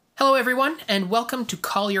Hello, everyone, and welcome to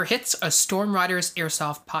Call Your Hits, a Storm Riders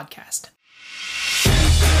Airsoft podcast.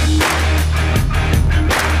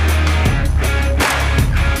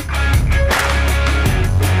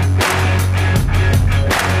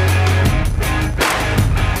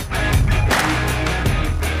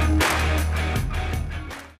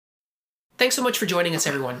 Thanks so much for joining us,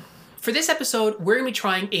 everyone. For this episode, we're going to be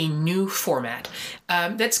trying a new format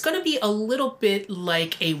that's going to be a little bit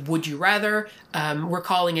like a Would You Rather. We're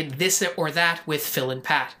calling it This or That with Phil and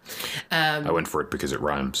Pat. I went for it because it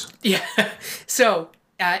rhymes. Yeah. So,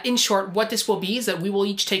 in short, what this will be is that we will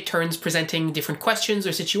each take turns presenting different questions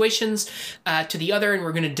or situations to the other, and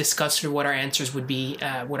we're going to discuss through what our answers would be,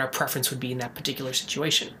 what our preference would be in that particular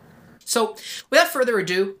situation. So, without further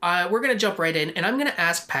ado, we're going to jump right in, and I'm going to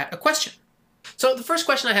ask Pat a question. So the first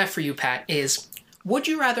question I have for you, Pat, is would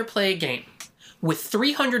you rather play a game with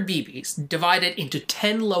 300 BBs divided into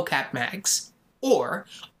 10 low-cap mags or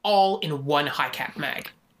all in one high-cap mag?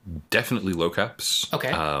 Definitely low caps.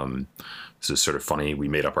 Okay. This is sort of funny. We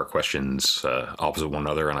made up our questions opposite one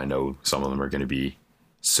another, and I know some of them are going to be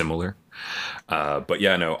similar. But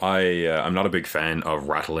yeah, no, I'm not a big fan of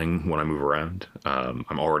rattling when I move around.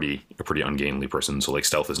 I'm already a pretty ungainly person, so like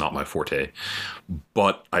stealth is not my forte.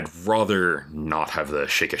 But I'd rather not have the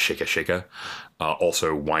shaka.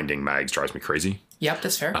 Also, winding mags drives me crazy. Yep,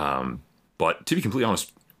 that's fair. But to be completely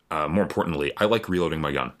honest, more importantly, I like reloading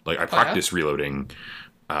my gun. Like I practice reloading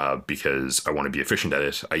because I want to be efficient at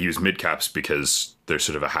it. I use mid-caps because there's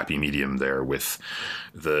sort of a happy medium there with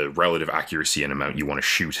the relative accuracy and amount you want to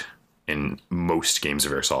shoot in most games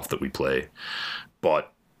of Airsoft that we play.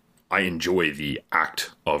 But I enjoy the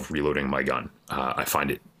act of reloading my gun. I find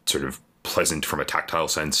it sort of pleasant from a tactile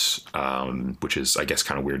sense, which is, I guess,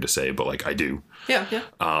 kind of weird to say, but like I do. Yeah.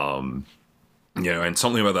 You know, and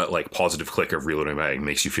something about that like positive click of reloading mag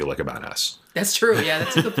makes you feel like a badass. That's true. Yeah,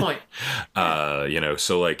 that's a good point. You know,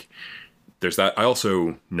 so like there's that. I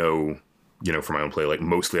also know, you know, for my own play, like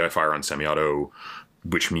mostly I fire on semi-auto,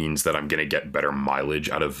 which means that I'm going to get better mileage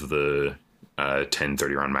out of the 10,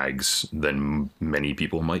 30 round mags than many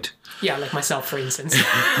people might. Yeah, like myself, for instance.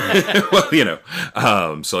 Well, you know,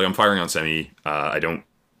 so like I'm firing on semi. I don't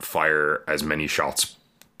fire as many shots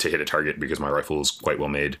to hit a target because my rifle is quite well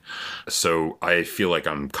made. So I feel like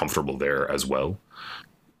I'm comfortable there as well.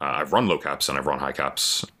 I've run low caps and I've run high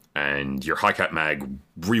caps, and your high cap mag,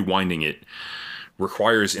 rewinding it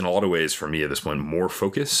requires in a lot of ways for me at this point more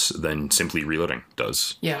focus than simply reloading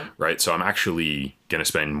does. Yeah. Right. So I'm actually going to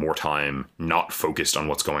spend more time not focused on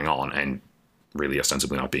what's going on and really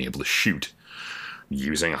ostensibly not being able to shoot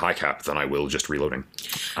using a high cap than I will just reloading.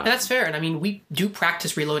 And that's fair. And I mean, we do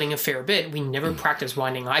practice reloading a fair bit. We never practice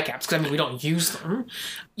winding high caps because I mean, we don't use them.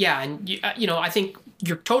 Yeah. And, you know, I think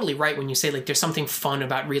you're totally right when you say like there's something fun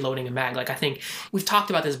about reloading a mag. Like I think we've talked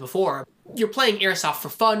about this before. You're playing Airsoft for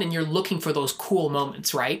fun and you're looking for those cool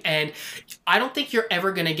moments, right? And I don't think you're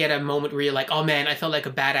ever going to get a moment where you're like, oh man, I felt like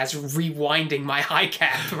a badass rewinding my high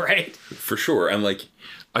cap, right? For sure. And like,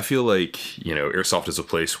 I feel like, you know, Airsoft is a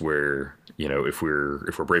place where, you know, if we're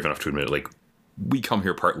brave enough to admit it, like we come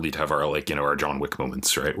here partly to have our like, you know, our John Wick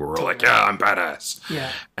moments, right? Where we're like, yeah, I'm badass. Yeah.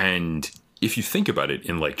 And if you think about it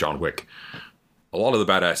in like John Wick, a lot of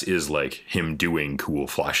the badass is like him doing cool,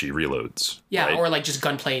 flashy reloads. Yeah, right? Or like just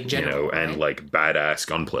gunplay in general. You know, and like badass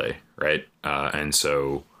gunplay, right? And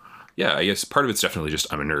so, yeah, I guess part of it's definitely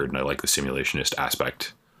just I'm a nerd and I like the simulationist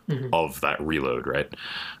aspect of that reload, right?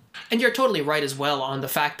 And you're totally right as well on the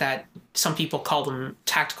fact that some people call them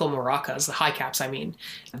tactical maracas, the high caps, I mean.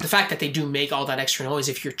 The fact that they do make all that extra noise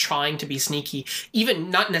if you're trying to be sneaky, even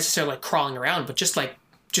not necessarily like crawling around, but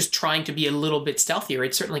just trying to be a little bit stealthier,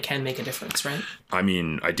 it certainly can make a difference, right? I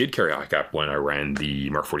mean, I did carry a high cap when I ran the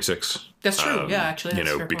Mark 46. That's true, yeah, actually. That's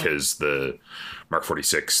you know, because the Mark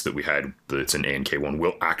 46 that we had, that's an ANK one,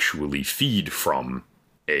 will actually feed from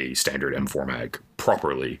a standard M4 mag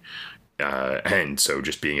properly. And so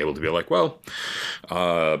just being able to be like, well,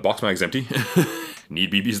 box mag's empty.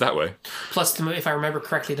 Need BBs that way. Plus, if I remember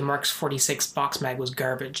correctly, the Mark 46 box mag was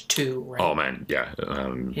garbage too, right? Oh, man, yeah.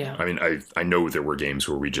 Yeah. I mean, I know there were games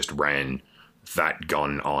where we just ran that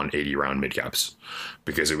gun on 80 round midcaps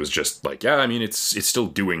because it was just like, yeah, I mean, it's still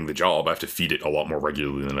doing the job. I have to feed it a lot more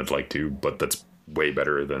regularly than I'd like to, but that's way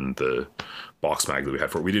better than the box mag that we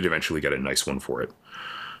had for it. We did eventually get a nice one for it.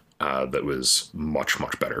 That was much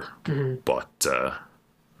better, but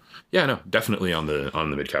yeah, no, definitely on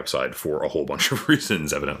the mid cap side for a whole bunch of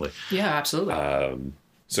reasons, evidently. Yeah, absolutely.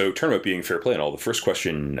 So turnabout being fair play and all, the first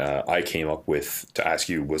question I came up with to ask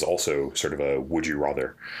you was also sort of a would you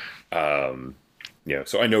rather. Yeah,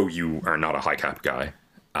 so I know you are not a high cap guy,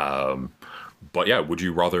 but yeah, would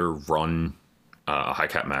you rather run a high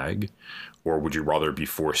cap mag, or would you rather be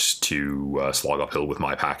forced to slog uphill with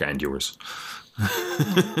my pack and yours?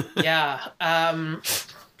 Yeah.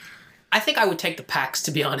 I think I would take the packs,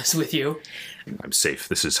 to be honest with you. I'm safe.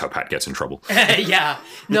 This is how Pat gets in trouble. Yeah.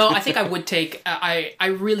 No, I think I would take... I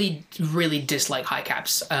really, really dislike high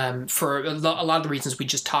caps for a lot of the reasons we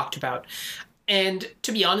just talked about. And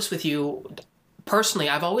to be honest with you, personally,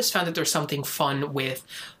 I've always found that there's something fun with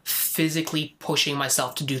physically pushing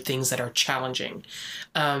myself to do things that are challenging.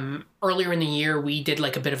 Earlier in the year, we did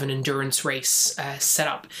like a bit of an endurance race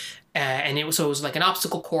setup. And it was like an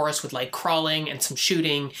obstacle course with like crawling and some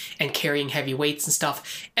shooting and carrying heavy weights and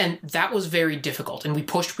stuff. And that was very difficult. And we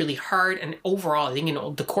pushed really hard. And overall, I think, you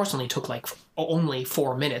know, the course only took like only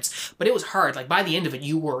 4 minutes, but it was hard. Like by the end of it,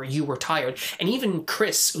 you were tired. And even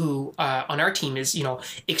Chris, who on our team is, you know,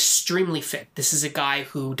 extremely fit. This is a guy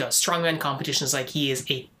who does strongman competitions. Like he's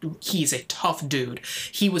a tough dude.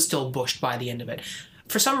 He was still bushed by the end of it.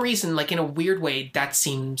 For some reason, like in a weird way, that's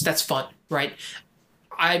fun, right?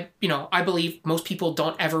 I believe most people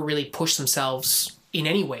don't ever really push themselves in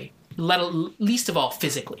any way, least of all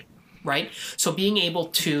physically, right? So being able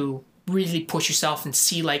to really push yourself and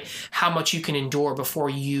see like how much you can endure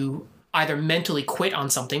before you either mentally quit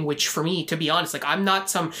on something, which for me, to be honest, like I'm not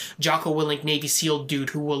some Jocko Willink Navy SEAL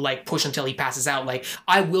dude who will like push until he passes out. Like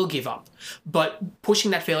I will give up, but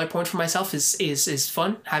pushing that failure point for myself is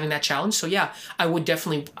fun, having that challenge. So yeah, I would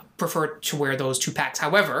definitely prefer to wear those 2 packs.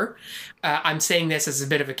 However, I'm saying this as a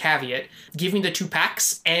bit of a caveat. Give me the 2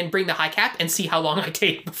 packs and bring the high cap and see how long I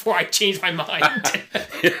take before I change my mind.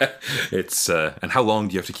 Yeah, it's and how long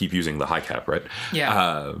do you have to keep using the high cap, right?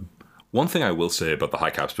 Yeah. One thing I will say about the high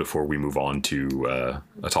caps before we move on to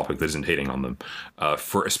a topic that isn't hating on them,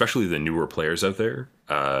 for especially the newer players out there,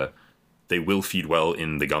 they will feed well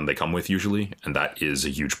in the gun they come with usually, and that is a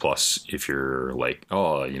huge plus if you're like,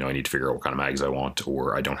 oh, you know, I need to figure out what kind of mags I want,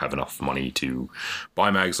 or I don't have enough money to buy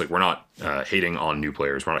mags. Like, we're not hating on new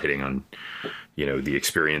players. We're not hating on, you know, the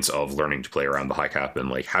experience of learning to play around the high cap and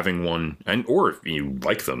like having one, and or if you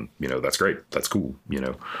like them, you know, that's great. That's cool. You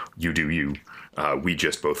know, you do you. We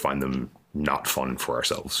just both find them not fun for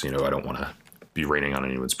ourselves. You know, I don't want to be raining on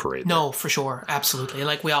anyone's parade. No, for sure. Absolutely.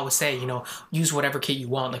 Like we always say, you know, use whatever kit you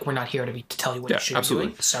want. Like we're not here to tell you what you should absolutely.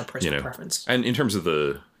 be doing. It's our personal preference. And in terms of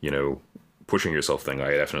the, you know, pushing yourself thing,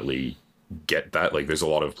 I definitely get that. Like there's a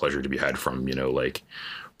lot of pleasure to be had from, you know, like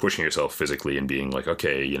pushing yourself physically and being like,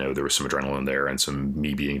 okay, you know, there was some adrenaline there and some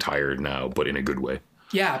me being tired now, but in a good way.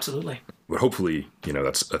 Yeah, absolutely. But hopefully, you know,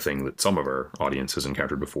 that's a thing that some of our audience has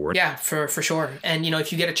encountered before. Yeah, for sure. And, you know,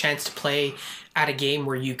 if you get a chance to play at a game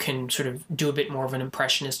where you can sort of do a bit more of an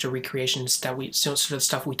impressionist or recreations sort of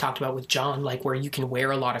stuff we talked about with John, like where you can wear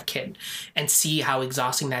a lot of kit and see how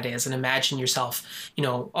exhausting that is and imagine yourself, you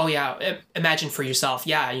know, imagine for yourself,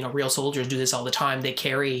 yeah, you know, real soldiers do this all the time. They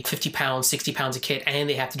carry 50 pounds, 60 pounds of kit and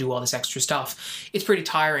they have to do all this extra stuff. It's pretty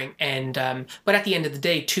tiring. And, but at the end of the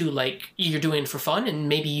day too, like you're doing it for fun and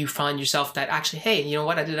maybe you find yourself that actually, hey, you know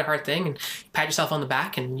what, I did a hard thing, and you pat yourself on the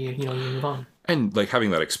back and you move on. And like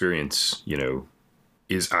having that experience, you know,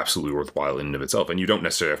 is absolutely worthwhile in and of itself. And you don't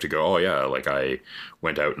necessarily have to go, oh yeah, like I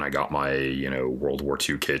went out and I got my, you know, World War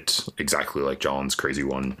II kit exactly like John's crazy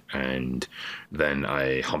one, and then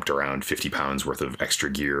I humped around 50 pounds worth of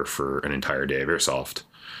extra gear for an entire day of airsoft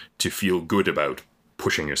to feel good about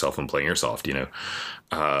pushing yourself and playing airsoft. You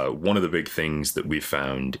know, one of the big things that we've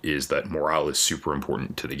found is that morale is super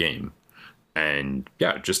important to the game. And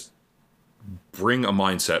yeah, just bring a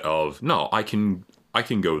mindset of, no, I can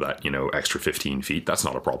go that, you know, extra 15 feet. That's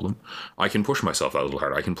not a problem. I can push myself out a little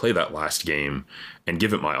harder. I can play that last game and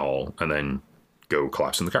give it my all and then go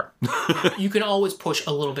collapse in the car. You can always push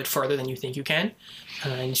a little bit further than you think you can.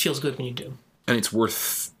 And it feels good when you do. And it's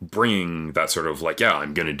worth bringing that sort of like, yeah,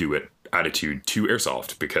 I'm going to do it attitude to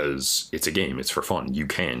airsoft because it's a game. It's for fun. You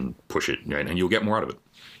can push it and you'll get more out of it.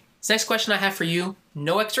 This next question I have for you,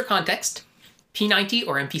 no extra context. P90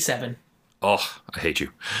 or MP7? Oh, I hate you.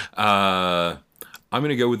 I'm going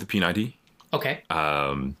to go with the P90. Okay.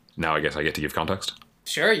 Now I guess I get to give context.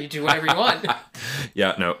 Sure, you do whatever you want.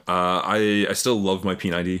 Yeah, no. I still love my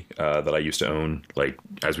P90 that I used to own. Like,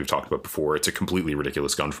 as we've talked about before, it's a completely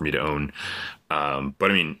ridiculous gun for me to own. But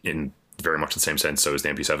I mean, in very much the same sense, so is the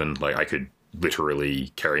MP7. Like, I could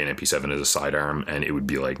literally carry an MP7 as a sidearm and it would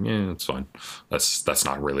be like, yeah, it's fine. That's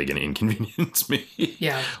not really going to inconvenience me.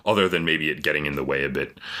 Yeah. Other than maybe it getting in the way a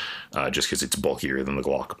bit, just because it's bulkier than the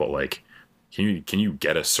Glock. But like, can you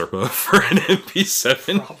get a Serpa for an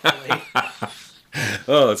MP7? Probably.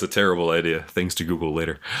 Oh, that's a terrible idea. Things to Google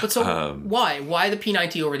later. But so why the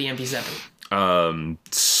P90 over the MP7?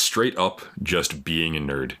 Straight up just being a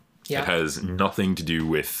nerd. Yeah. It has nothing to do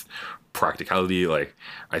with practicality, like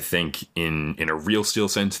I think in a real steel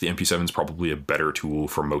sense, the MP7 is probably a better tool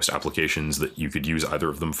for most applications that you could use either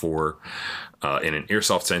of them for. In an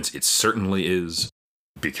airsoft sense, it certainly is,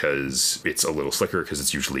 because it's a little slicker because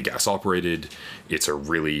it's usually gas operated. It's a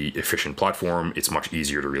really efficient platform. It's much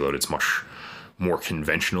easier to reload. It's much more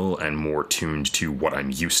conventional and more tuned to what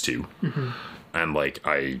I'm used to. And like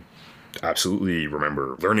I absolutely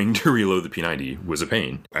remember learning to reload the P90 was a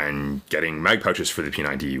pain, and getting mag pouches for the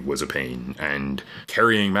P90 was a pain, and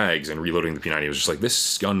carrying mags and reloading the P90 was just like,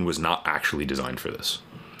 this gun was not actually designed for this.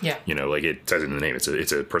 Yeah. You know, like it says it in the name, it's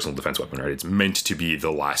a personal defense weapon, right? It's meant to be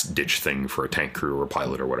the last ditch thing for a tank crew or a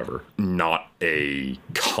pilot or whatever, not a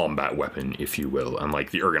combat weapon, if you will. And like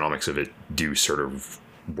the ergonomics of it do sort of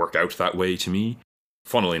work out that way to me.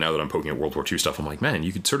 Funnily, now that I'm poking at World War II stuff, I'm like, man,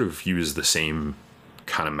 you could sort of use the same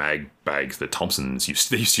kind of mag bags that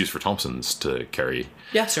they used to use for Thompsons to carry.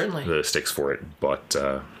 Yeah, certainly. The sticks for it, but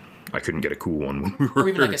I couldn't get a cool one when we were... Or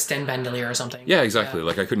even like a Sten Bandolier or something. Yeah, exactly. Yeah.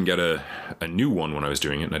 Like I couldn't get a new one when I was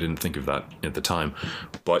doing it, and I didn't think of that at the time.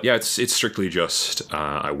 But yeah, it's strictly just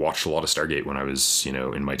I watched a lot of Stargate when I was,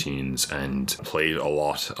 in my teens, and played a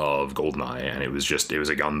lot of GoldenEye, and it was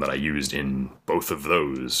a gun that I used in both of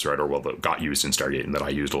those, right? Or well, that got used in Stargate, and that I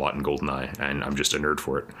used a lot in GoldenEye, and I'm just a nerd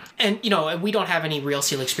for it. And we don't have any real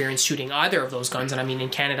SEAL experience shooting either of those guns, and I mean in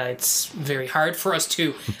Canada it's very hard for us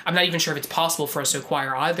to. I'm not even sure if it's possible for us to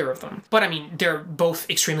acquire either of them. But I mean, they're both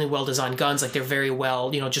extremely well designed guns. Like they're very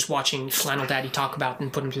well, just watching Flannel Daddy talk about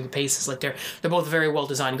and put them through the paces. Like they're both very well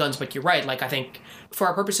designed guns. But you're right. Like I think for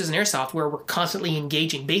our purposes in airsoft, where we're constantly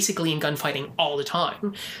engaging, basically in gunfighting all the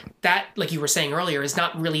time, that, like you were saying earlier, is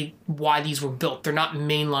not really why these were built. They're not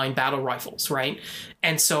mainline battle rifles, right?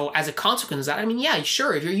 And so as a consequence of that, I mean, yeah,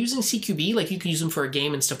 sure, if you're using CQB, like you can use them for a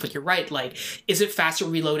game and stuff, but you're right. Like, is it faster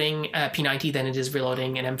reloading P90 than it is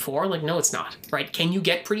reloading an M4? Like, no, it's not, right? Can you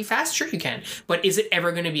get pretty fast? Sure you can. But is it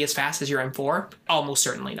ever going to be as fast as your M4? Almost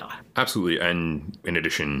certainly not. Absolutely. And in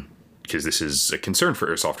addition, because this is a concern for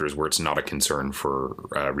airsofters where it's not a concern for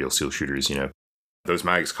real SEAL shooters, those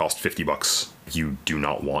mags cost $50. You do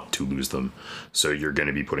not want to lose them. So you're going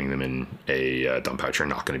to be putting them in a dump pouch. You're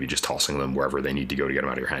not going to be just tossing them wherever they need to go to get them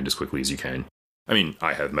out of your hand as quickly as you can. I mean,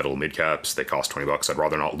 I have metal mid caps. They cost $20. I'd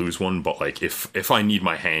rather not lose one. But like, if I need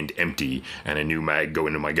my hand empty and a new mag go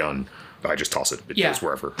into my gun, I just toss it. It goes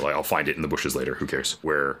wherever. Like, I'll find it in the bushes later. Who cares?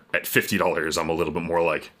 Where at $50, I'm a little bit more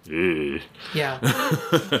like, ugh. Yeah.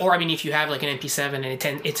 Or, I mean, if you have like an MP7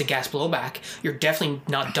 and it's a gas blowback, you're definitely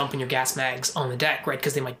not dumping your gas mags on the deck, right?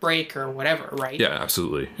 Because they might break or whatever, right? Yeah,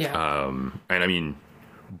 absolutely. Yeah. And I mean,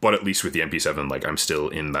 but at least with the MP7, like, I'm still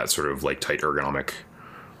in that sort of like tight ergonomic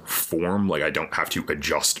form. Like I don't have to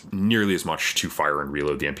adjust nearly as much to fire and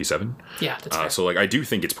reload the MP7. Yeah, that's fair. So like I do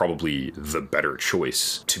think it's probably the better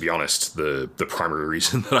choice. To be honest, the primary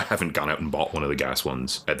reason that I haven't gone out and bought one of the gas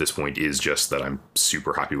ones at this point is just that I'm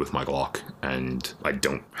super happy with my Glock, and I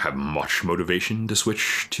don't have much motivation to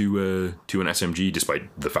switch to an SMG,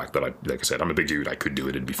 despite the fact that like I said, I'm a big dude. I could do it.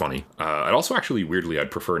 It'd be funny. I'd also actually, weirdly,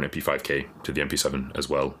 I'd prefer an MP5K to the MP7 as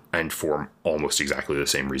well, and for almost exactly the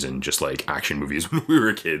same reason, just like action movies when we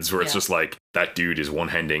were kids, where it's just like that dude is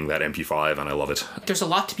one-handing that MP5 and I love it. There's a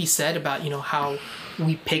lot to be said about, how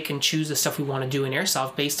we pick and choose the stuff we want to do in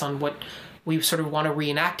airsoft based on what we sort of want to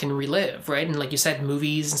reenact and relive, right? And like you said,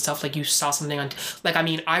 movies and stuff, like you saw something on, like, I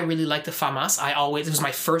mean, I really like the FAMAS. It was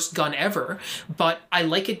my first gun ever, but I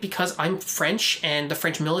like it because I'm French and the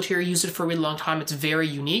French military used it for a really long time. It's very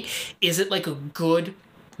unique. Is it like a good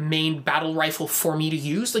main battle rifle for me to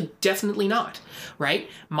use? Like, definitely not, right?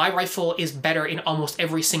 My rifle is better in almost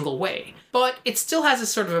every single way, but it still has a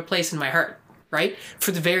sort of a place in my heart, right? For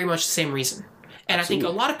the very much the same reason. And absolutely. I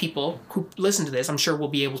think a lot of people who listen to this, I'm sure will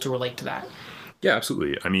be able to relate to that. Yeah,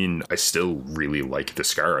 absolutely. I mean, I still really like the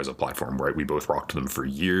Scar as a platform, right? We both rocked them for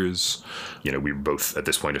years. We both at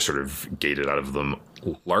this point are sort of gated out of them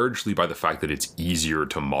largely by the fact that it's easier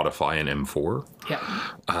to modify an M4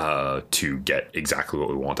 to get exactly what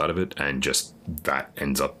we want out of it. And just that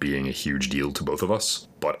ends up being a huge deal to both of us.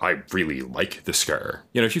 But I really like the Scar.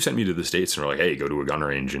 If you sent me to the States and were like, hey, go to a gun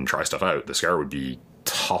range and try stuff out, the Scar would be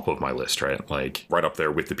top of my list, right? Like right up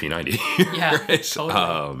there with the P90. Yeah, right?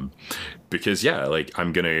 Totally. Because like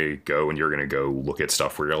I'm gonna go and you're gonna go look at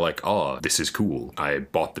stuff where you're like, oh, this is cool. I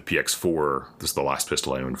bought the PX4. This is the last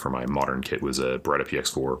pistol I owned for my modern kit, was a Beretta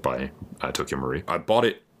PX4 by Tokyo Marui. I bought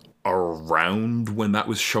it around when that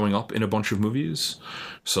was showing up in a bunch of movies.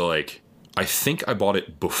 So like I think I bought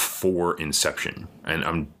it before Inception, and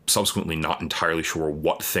I'm subsequently not entirely sure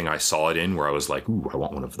what thing I saw it in where I was like, ooh, I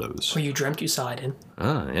want one of those. Or you dreamt you saw it in.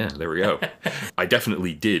 Ah, yeah, there we go. I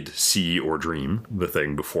definitely did see or dream the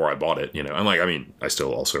thing before I bought it, you know. And like, I mean, I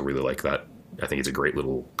still also really like that. I think it's a great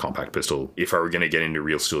little compact pistol. If I were going to get into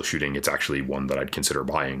real steel shooting, it's actually one that I'd consider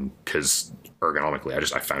buying because ergonomically,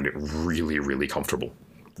 I found it really, really comfortable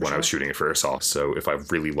when I was shooting it for airsoft. So if I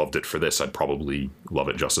really loved it for this, I'd probably love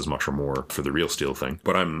it just as much or more for the real steel thing.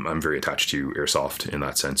 But I'm very attached to airsoft in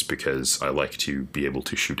that sense because I like to be able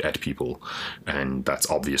to shoot at people, and that's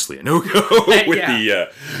obviously a no-go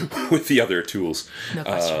with the other tools. No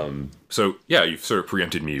question. So yeah, you've sort of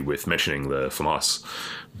preempted me with mentioning the FAMAS.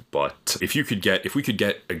 But if we could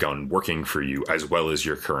get a gun working for you as well as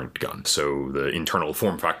your current gun, so the internal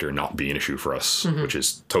form factor not be an issue for us, which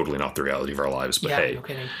is totally not the reality of our lives, but hey, no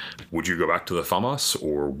kidding. Would you go back to the FAMAS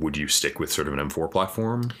or would you stick with sort of an M4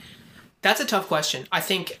 platform? That's a tough question. I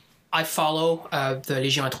think I follow the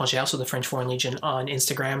Légion Étrangère, so the French Foreign Legion, on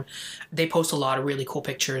Instagram. They post a lot of really cool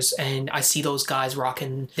pictures, and I see those guys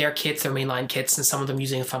rocking their kits, their mainline kits, and some of them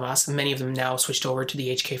using a FAMAS. And many of them now switched over to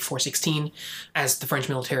the HK416, as the French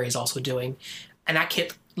military is also doing. And that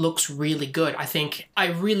kit looks really good. I think I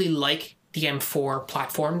really like the M4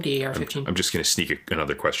 platform, the AR-15. I'm just going to sneak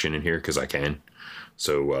another question in here because I can.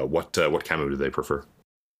 So what camo do they prefer?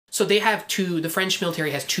 So they have the French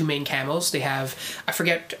military has two main camos. They have, I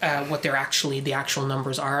forget what the actual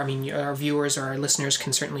numbers are. I mean, our viewers or our listeners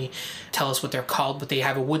can certainly tell us what they're called, but they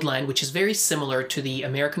have a woodland, which is very similar to the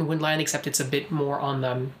American woodland, except it's a bit more on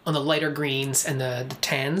the lighter greens and the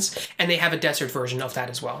tans. And they have a desert version of that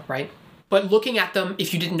as well, right? But looking at them,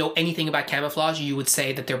 if you didn't know anything about camouflage, you would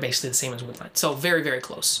say that they're basically the same as woodland. So very, very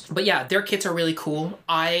close. But yeah, their kits are really cool.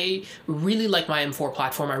 I really like my M4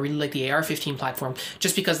 platform. I really like the AR-15 platform,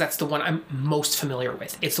 just because that's the one I'm most familiar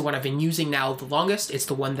with. It's the one I've been using now the longest. It's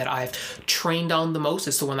the one that I've trained on the most.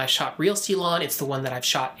 It's the one I shot real steel on. It's the one that I've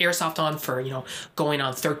shot airsoft on for, going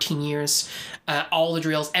on 13 years. All the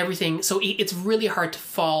drills, everything. So it's really hard to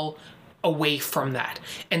fall away from that.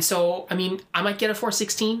 And so, I mean, I might get a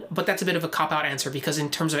 416, but that's a bit of a cop-out answer because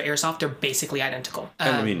in terms of airsoft, they're basically identical.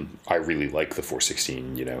 And I mean, I really like the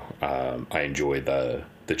 416, I enjoy the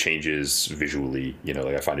changes visually, like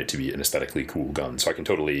I find it to be an aesthetically cool gun. So I can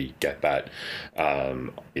totally get that.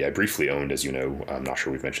 I briefly owned, as you know, I'm not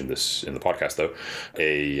sure we've mentioned this in the podcast though,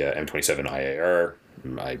 a M27 IAR.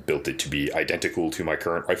 I built it to be identical to my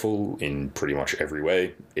current rifle in pretty much every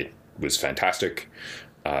way. It was fantastic.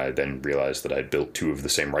 I then realized that I'd built two of the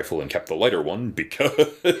same rifle and kept the lighter one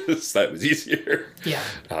because that was easier. Yeah.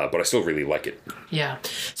 But I still really like it. Yeah.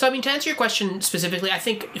 So, I mean, to answer your question specifically, I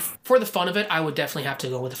think for the fun of it, I would definitely have to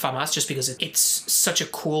go with the FAMAS just because it's such a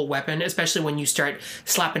cool weapon, especially when you start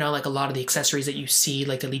slapping on like a lot of the accessories that you see,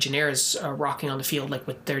 like the Legionnaires rocking on the field, like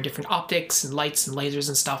with their different optics and lights and lasers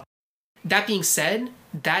and stuff. That being said,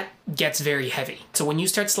 that gets very heavy. So when you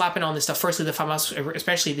start slapping on this stuff, firstly, the FAMAS,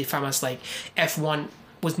 especially the FAMAS like F1,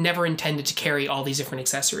 was never intended to carry all these different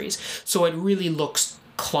accessories. So it really looks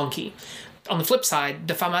clunky. On the flip side,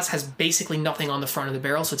 the FAMAS has basically nothing on the front of the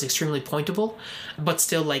barrel, so it's extremely pointable, but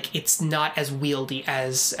still, like, it's not as wieldy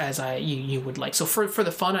as you would like. So for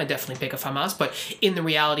the fun, I definitely pick a FAMAS, but in the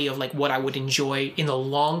reality of, like, what I would enjoy in the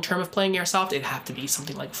long term of playing airsoft, it'd have to be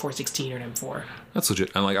something like 416 or an M4. That's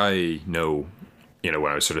legit. And, like, I know, when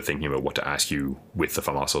I was sort of thinking about what to ask you with the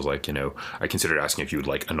FAMAS, I was like, I considered asking if you would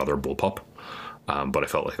like another bullpup. But I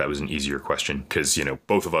felt like that was an easier question because,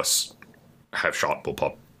 both of us have shot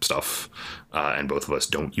bullpup stuff and both of us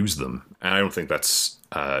don't use them. And I don't think that's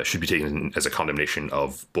should be taken as a condemnation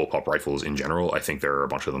of bullpup rifles in general. I think there are a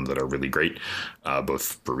bunch of them that are really great,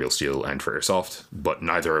 both for real steel and for airsoft. But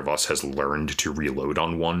neither of us has learned to reload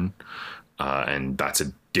on one. And that's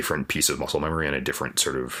a different piece of muscle memory and a different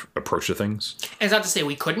sort of approach to things. It's not to say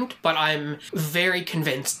we couldn't, but I'm very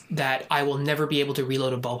convinced that I will never be able to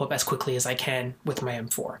reload a bullpup as quickly as I can with my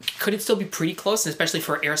M4. Could it still be pretty close, especially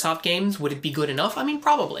for airsoft games? Would it be good enough? I mean,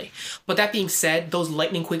 probably. But that being said, those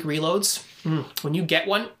lightning quick reloads, when you get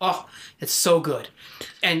one, it's so good.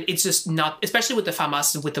 And it's just not, especially with the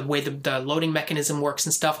FAMAS, with the way the loading mechanism works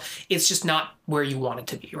and stuff, it's just not where you want it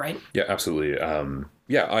to be, right? Yeah, absolutely.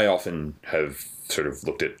 I often have sort of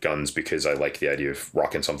looked at guns because I like the idea of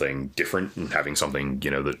rocking something different and having something,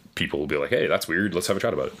 that people will be like, hey, that's weird, let's have a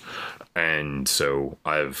chat about it. And so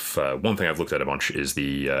one thing I've looked at a bunch is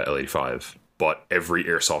the L85, but every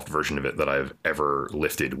airsoft version of it that I've ever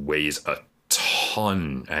lifted weighs a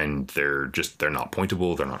ton, and they're not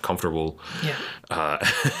pointable, they're not comfortable. Yeah.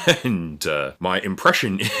 And my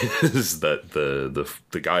impression is that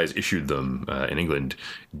the guys issued them in England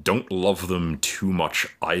don't love them too much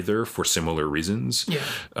either for similar reasons.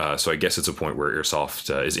 Yeah. So I guess it's a point where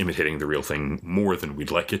Airsoft is imitating the real thing more than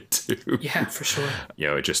we'd like it to. Yeah, for sure.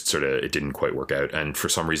 It just it didn't quite work out, and for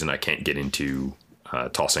some reason I can't get into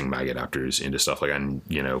tossing mag adapters into stuff like, and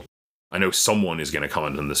I know someone is going to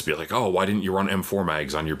comment on this and be like, oh, why didn't you run M4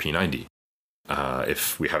 mags on your P90?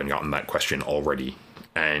 If we haven't gotten that question already.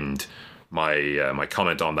 And my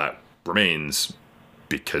comment on that remains,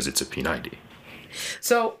 because it's a P90.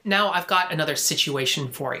 So now I've got another situation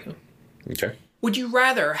for you. Okay. Would you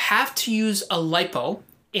rather have to use a LiPo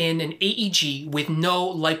in an AEG with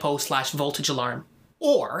no LiPo/voltage alarm,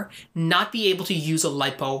 or not be able to use a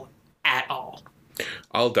LiPo at all?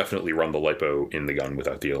 I'll definitely run the LiPo in the gun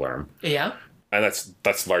without the alarm. Yeah? And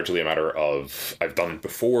that's largely a matter of, I've done it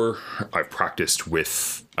before. I've practiced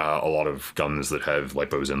with a lot of guns that have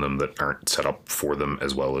LiPos in them that aren't set up for them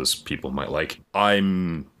as well as people might like.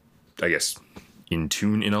 I'm, I guess, in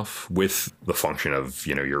tune enough with the function of,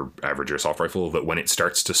 your average airsoft rifle that when it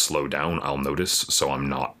starts to slow down, I'll notice, so I'm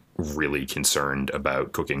not really concerned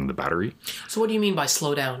about cooking the battery. So what do you mean by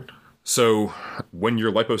slow down? So when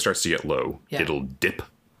your LiPo starts to get low, Yeah. it'll dip.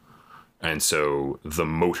 And so the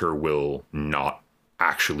motor will not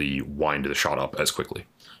actually wind the shot up as quickly.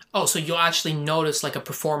 Oh, so you'll actually notice like a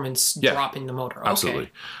performance drop in the motor. Absolutely.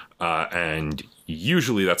 Okay. And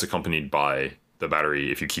usually that's accompanied by the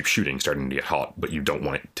battery, if you keep shooting, starting to get hot, but you don't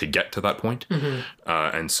want it to get to that point. Mm-hmm.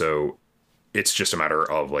 And so it's just a matter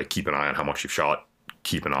of like, keep an eye on how much you've shot,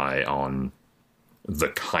 keep an eye on the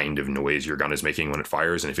kind of noise your gun is making when it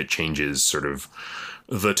fires, and if it changes sort of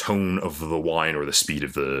the tone of the whine or the speed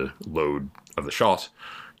of the load of the shot,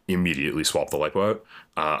 immediately swap the LiPo out.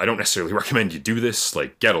 I don't necessarily recommend you do this.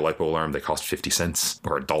 Like, get a LiPo alarm. They cost 50 cents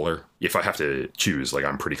or $1. If I have to choose, like,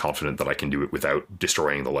 I'm pretty confident that I can do it without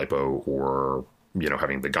destroying the LiPo or,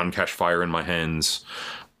 having the gun catch fire in my hands.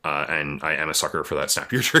 And I am a sucker for that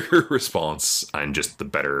snap your trigger response and just the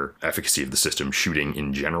better efficacy of the system shooting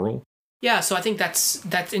in general. Yeah, so I think that's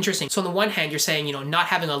interesting. So on the one hand, you're saying, not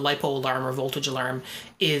having a LiPo alarm or voltage alarm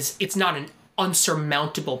it's not an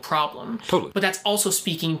unsurmountable problem. Totally. But that's also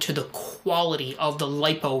speaking to the quality of the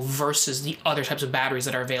LiPo versus the other types of batteries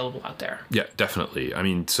that are available out there. Yeah, definitely. I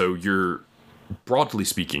mean, so broadly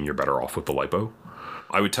speaking, you're better off with the LiPo.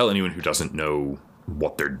 I would tell anyone who doesn't know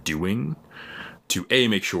what they're doing to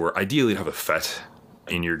make sure, ideally, have a FET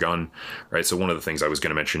in your gun, right? So one of the things I was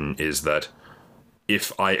going to mention is that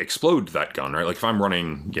if I explode that gun, right, like if I'm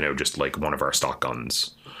running, just like one of our stock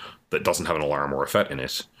guns that doesn't have an alarm or a FET in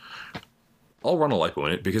it, I'll run a LiPo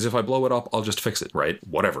in it, because if I blow it up, I'll just fix it, right?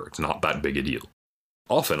 Whatever, it's not that big a deal.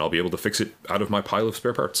 Often I'll be able to fix it out of my pile of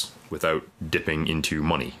spare parts without dipping into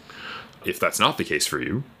money. If that's not the case for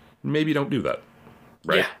you, maybe don't do that,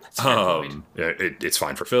 right? Yeah, that's a fair point. It's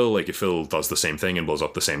fine for Phil. Like, if Phil does the same thing and blows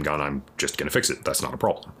up the same gun, I'm just going to fix it. That's not a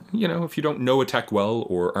problem. If you don't know a tech well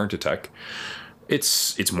or aren't a tech,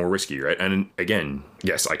 it's more risky, right? And again,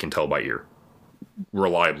 yes, I can tell by ear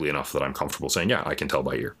reliably enough that I'm comfortable saying, yeah, I can tell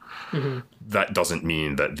by ear. Mm-hmm. That doesn't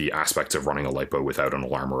mean that the aspects of running a LiPo without an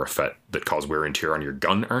alarm or a FET that cause wear and tear on your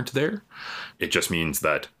gun aren't there. It just means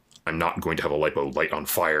that I'm not going to have a LiPo light on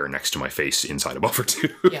fire next to my face inside a buffer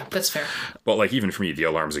tube. Yeah, that's fair. But like, even for me, the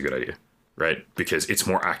alarm's a good idea, right? Because it's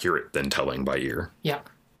more accurate than telling by ear. Yeah.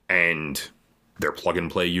 And they're plug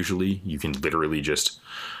and play usually. You can literally just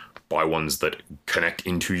buy ones that connect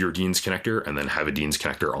into your Dean's connector and then have a Dean's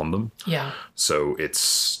connector on them. Yeah. So it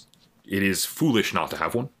is foolish not to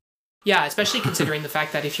have one. Yeah, especially considering the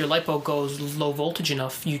fact that if your LiPo goes low voltage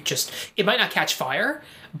enough, it might not catch fire,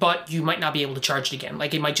 but you might not be able to charge it again.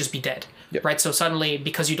 Like, it might just be dead, yep. Right? So suddenly,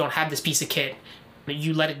 because you don't have this piece of kit,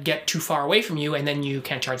 you let it get too far away from you, and then you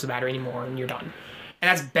can't charge the battery anymore, and you're done. And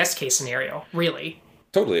that's best case scenario, really.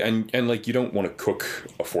 Totally, and like, you don't want to cook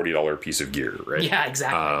a $40 piece of gear, right? Yeah,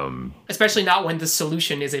 exactly. Especially not when the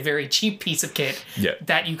solution is a very cheap piece of kit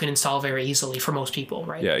that you can install very easily for most people,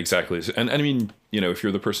 right? Yeah, exactly. And I mean, if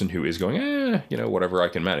you're the person who is going, whatever I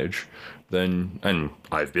can manage, then, and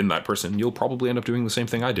I've been that person, you'll probably end up doing the same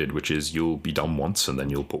thing I did, which is you'll be dumb once and then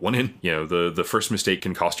you'll put one in. The first mistake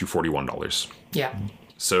can cost you $41. Yeah.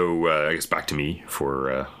 So I guess back to me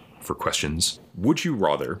for questions. Would you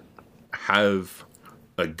rather have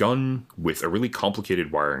a gun with a really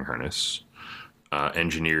complicated wiring harness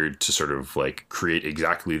engineered to sort of like create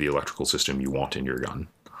exactly the electrical system you want in your gun,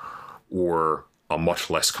 or a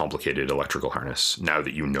much less complicated electrical harness now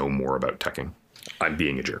that you know more about teching? I'm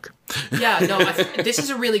being a jerk. Yeah, no, this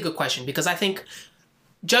is a really good question, because I think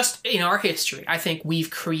just in our history, I think we've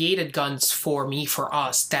created guns for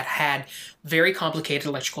us, that had very complicated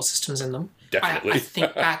electrical systems in them. Definitely. I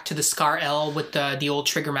think back to the Scar L with the old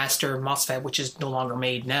Trigger Master MOSFET, which is no longer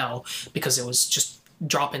made now because it was just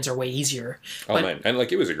drop-ins are way easier. Man, and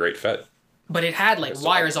like it was a great FET. But it had like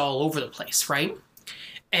wires all over the place, right?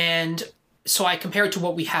 And so I compare it to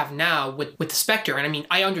what we have now with the Spectre, and I mean,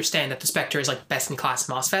 I understand that the Spectre is like best-in-class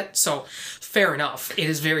MOSFET, so fair enough. It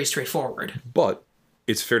is very straightforward. But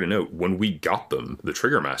it's fair to note, when we got them, the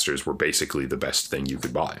Trigger Masters were basically the best thing you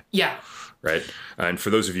could buy. Yeah. Right? And for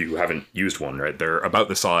those of you who haven't used one, right, they're about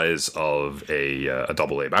the size of a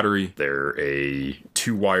AA battery. They're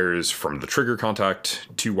 2 wires from the trigger contact,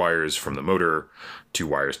 2 wires from the motor, 2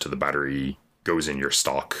 wires to the battery, goes in your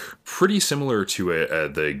stock. Pretty similar to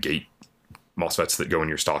the gate MOSFETs that go in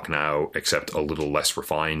your stock now, except a little less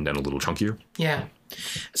refined and a little chunkier. Yeah.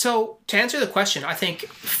 So to answer the question, I think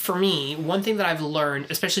for me, one thing that I've learned,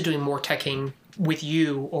 especially doing more teching with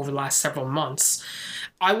you over the last several months,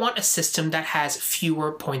 I want a system that has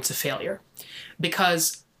fewer points of failure.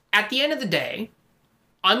 Because at the end of the day,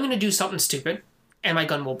 I'm going to do something stupid and my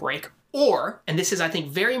gun will break. Or, and this is, I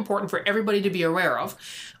think, very important for everybody to be aware of,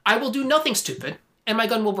 I will do nothing stupid and my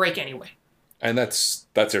gun will break anyway. And that's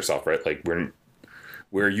airsoft, right? Like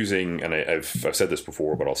we're using, and I've said this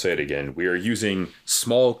before, but I'll say it again. We are using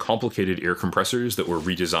small, complicated air compressors that were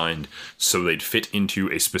redesigned so they'd fit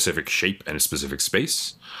into a specific shape and a specific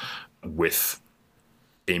space, with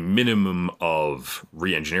a minimum of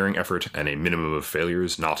re-engineering effort and a minimum of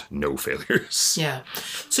failures, not no failures. Yeah.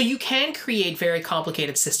 So you can create very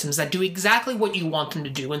complicated systems that do exactly what you want them to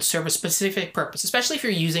do and serve a specific purpose, especially if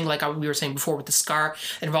you're using, like we were saying before with the Scar,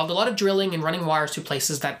 it involved a lot of drilling and running wires to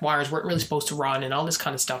places that wires weren't really supposed to run and all this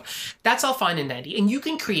kind of stuff. That's all fine and dandy. And you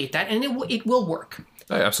can create that and it will work.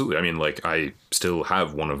 Absolutely. I mean, like, I still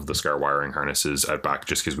have one of the Scar wiring harnesses out back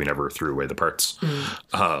just because we never threw away the parts.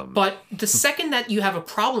 But the second that you have a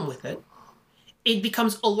problem with it, it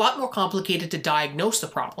becomes a lot more complicated to diagnose the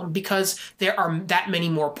problem because there are that many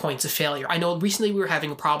more points of failure. I know recently we were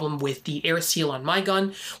having a problem with the air seal on my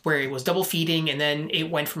gun where it was double feeding and then it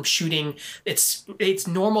went from shooting its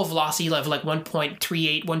normal velocity level, like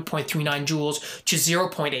 1.38, 1.39 joules, to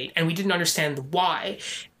 0.8. And we didn't understand why.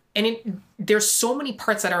 And there's so many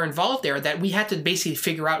parts that are involved there that we had to basically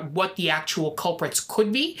figure out what the actual culprits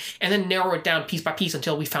could be and then narrow it down piece by piece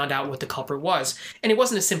until we found out what the culprit was. And it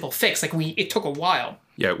wasn't a simple fix. Like it took a while.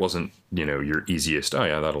 Yeah, it wasn't, your easiest,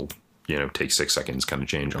 that'll, take 6 seconds kind of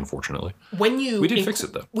change, unfortunately. We did fix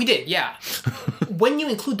it, though. We did, yeah. When you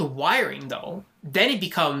include the wiring, though, then it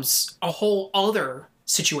becomes a whole other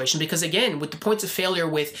situation because, again, with the points of failure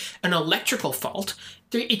with an electrical fault,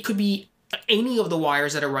 it could be any of the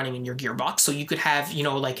wires that are running in your gearbox. So you could have,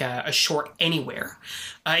 like a short anywhere.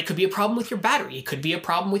 It could be a problem with your battery. It could be a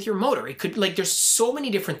problem with your motor. It could, there's so many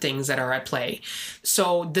different things that are at play.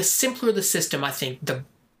 So the simpler the system, I think, the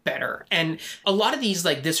better. And a lot of these,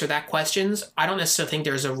 like this or that questions, I don't necessarily think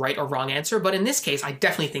there's a right or wrong answer, but in this case, I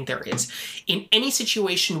definitely think there is. In any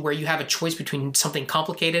situation where you have a choice between something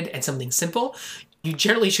complicated and something simple, you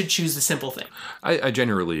generally should choose the simple thing. I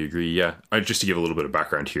generally agree, yeah. Just to give a little bit of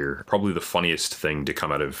background here, probably the funniest thing to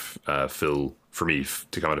come out of Phil, for me,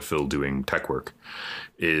 to come out of Phil doing tech work,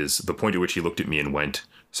 is the point at which he looked at me and went,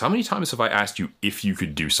 so how many times have I asked you if you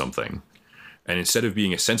could do something? And instead of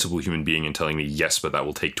being a sensible human being and telling me, yes, but that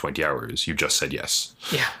will take 20 hours, you just said yes.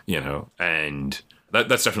 Yeah. And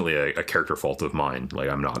that's definitely a character fault of mine. Like,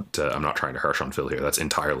 I'm not trying to harsh on Phil here. That's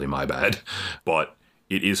entirely my bad. But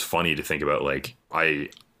it is funny to think about, like, I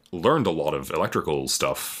learned a lot of electrical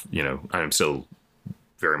stuff, I'm still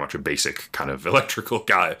very much a basic kind of electrical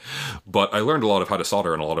guy, but I learned a lot of how to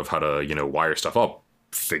solder and a lot of how to, wire stuff up,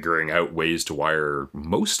 figuring out ways to wire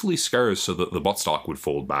mostly Scars so that the buttstock would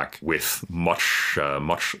fold back with much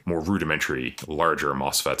more rudimentary, larger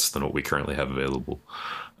MOSFETs than what we currently have available.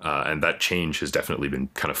 And that change has definitely been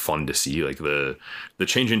kind of fun to see, like the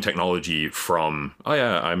change in technology from,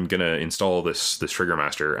 I'm going to install this Trigger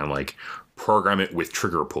Master and like program it with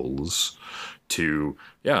trigger pulls to,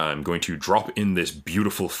 I'm going to drop in this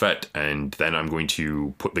beautiful FET and then I'm going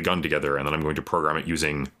to put the gun together and then I'm going to program it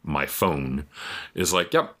using my phone, is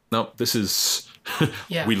like, this is...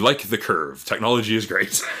 Yeah. We like the curve. Technology is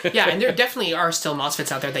great. Yeah, and there definitely are still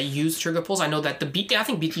MOSFETs out there that use trigger pulls. I know that I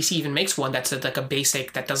think BTC even makes one that's like a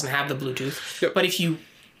basic that doesn't have the Bluetooth. Yep. But if you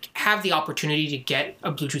have the opportunity to get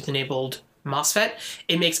a Bluetooth-enabled MOSFET,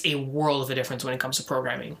 it makes a world of a difference when it comes to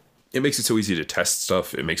programming. It makes it so easy to test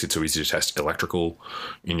stuff. It makes it so easy to test electrical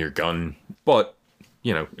in your gun. But,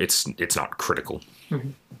 it's not critical. Mm-hmm.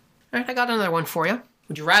 All right, I got another one for you.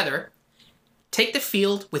 Would you rather take the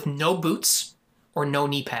field with no boots or no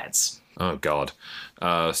knee pads? Oh, God.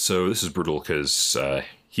 So this is brutal because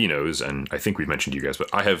he knows, and I think we've mentioned to you guys, but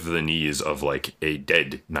I have the knees of like a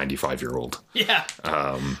dead 95-year-old. Yeah.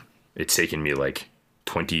 It's taken me like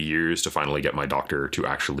 20 years to finally get my doctor to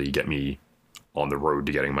actually get me on the road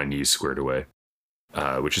to getting my knees squared away,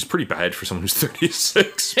 which is pretty bad for someone who's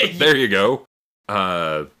 36. But there you go.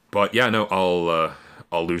 But yeah, no,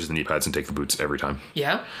 I'll lose the knee pads and take the boots every time.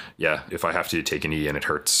 Yeah? Yeah, if I have to take a knee and it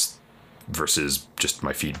hurts versus just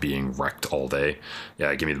my feet being wrecked all day,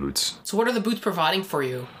 yeah, give me the boots. So what are the boots providing for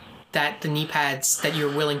you that the knee pads, that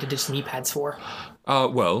you're willing to ditch knee pads for?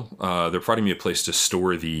 Well, they're providing me a place to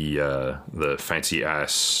store the fancy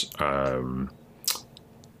ass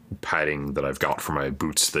padding that I've got for my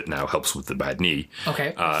boots that now helps with the bad knee.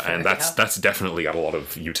 Okay. And that's definitely got a lot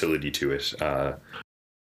of utility to it.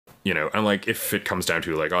 And like if it comes down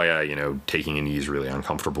to like, oh yeah, taking a knee is really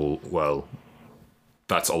uncomfortable, well,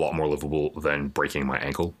 that's a lot more livable than breaking my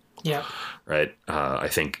ankle. Yeah. Right. I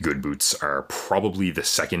think good boots are probably the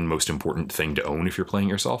second most important thing to own if you're playing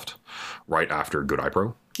Airsoft, right after good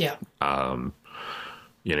iPro. Yeah.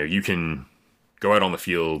 You can go out on the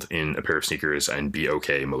field in a pair of sneakers and be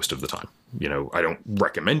okay most of the time. I don't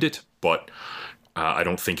recommend it, but I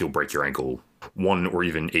don't think you'll break your ankle 1 or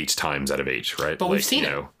even 8 times out of 8, right? But we've seen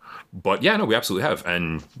it. But yeah, no, we absolutely have.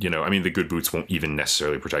 And, the good boots won't even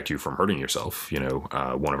necessarily protect you from hurting yourself.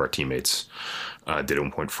 One of our teammates did at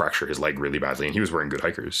one point fracture his leg really badly, and he was wearing good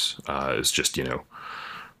hikers. It's just,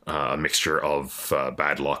 a mixture of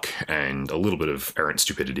bad luck and a little bit of errant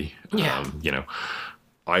stupidity. Yeah.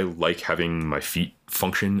 I like having my feet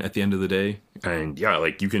function at the end of the day. And yeah,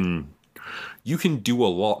 like you can do a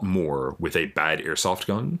lot more with a bad airsoft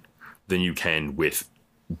gun than you can with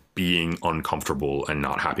being uncomfortable and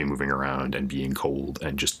not happy moving around and being cold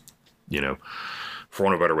and just, for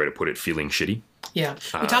want of a better way to put it, feeling shitty. Yeah.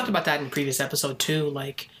 We talked about that in a previous episode too.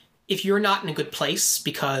 Like, if you're not in a good place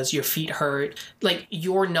because your feet hurt, like,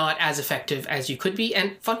 you're not as effective as you could be.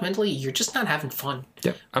 And fundamentally, you're just not having fun.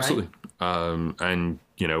 Yeah, absolutely. Right?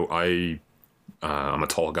 I'm a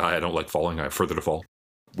tall guy. I don't like falling. I have further to fall.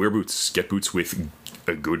 Wear boots. Get boots with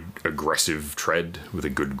a good aggressive tread, with a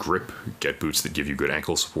good grip. Get boots that give you good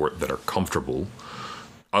ankle support, that are comfortable.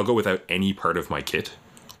 I'll go without any part of my kit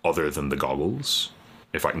other than the goggles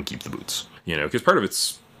if I can keep the boots. Because part of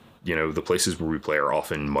it's, the places where we play are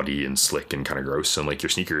often muddy and slick and kind of gross. And like your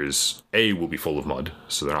sneakers, A, will be full of mud,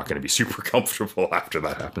 so they're not going to be super comfortable after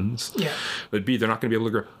that happens. Yeah. But B, they're not going to be able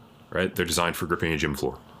to grip, right? They're designed for gripping a gym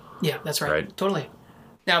floor. Yeah, that's right. Totally.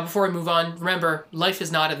 Now, before we move on, remember, life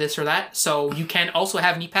is not a this or that, so you can also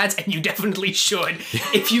have knee pads, and you definitely should.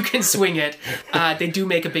 If you can swing it, they do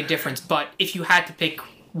make a big difference. But if you had to pick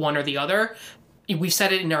one or the other, we've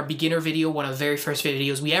said it in our beginner video, one of the very first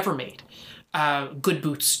videos we ever made. Good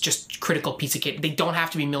boots, just critical piece of kit. They don't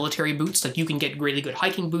have to be military boots. Like, you can get really good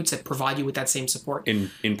hiking boots that provide you with that same support.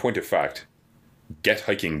 In point of fact, get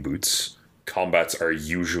hiking boots. Combats are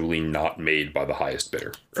usually not made by the highest bidder.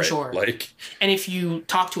 Right? For sure. And if you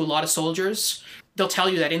talk to a lot of soldiers, they'll tell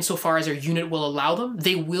you that insofar as their unit will allow them,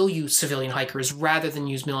 they will use civilian hikers rather than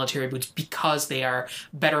use military boots because they are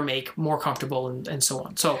better make, more comfortable, and so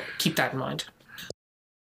on. So keep that in mind.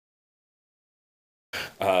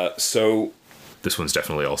 So this one's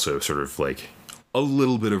definitely also sort of like a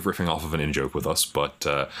little bit of riffing off of an in-joke with us, but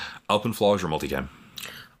Alpenflage or multicam?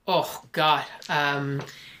 Oh, God.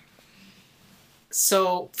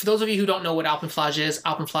 So, for those of you who don't know what Alpenflage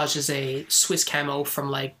is a Swiss camo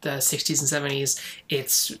from like the 60s and 70s.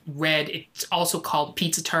 It's red. It's also called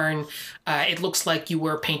pizza turn. It looks like you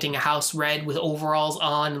were painting a house red with overalls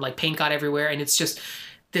on, like paint got everywhere, and it's just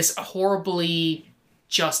this horribly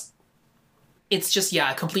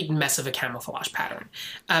a complete mess of a camouflage pattern.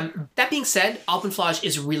 That being said, Alpenflage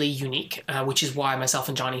is really unique, which is why myself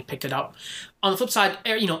and Johnny picked it up. On the flip side,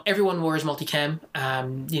 everyone wears multicam.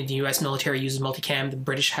 The US military uses multicam. The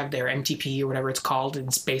British have their MTP or whatever it's called, and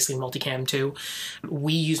it's basically multicam too.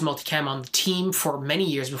 We used multicam on the team for many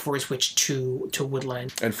years before we switched to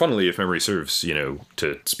Woodland. And funnily, if memory serves,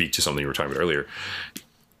 to speak to something you were talking about earlier,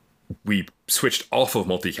 we switched off of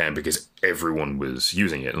multicam because everyone was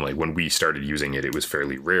using it. And like when we started using it, it was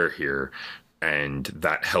fairly rare here. And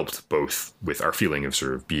that helped both with our feeling of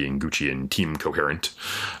sort of being Gucci and team coherent.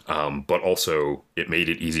 But also it made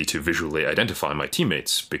it easy to visually identify my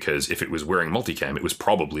teammates, because if it was wearing multicam, it was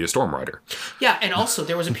probably a Storm Rider. Yeah. And also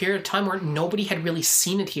there was a period of time where nobody had really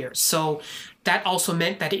seen it here. So that also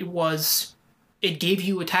meant that it gave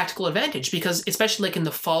you a tactical advantage, because especially like in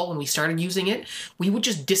the fall when we started using it, we would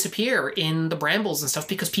just disappear in the brambles and stuff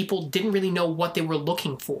because people didn't really know what they were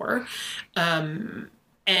looking for.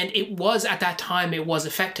 And it was, at that time, it was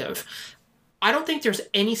effective. I don't think there's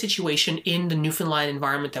any situation in the Newfoundland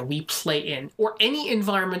environment that we play in, or any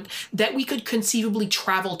environment that we could conceivably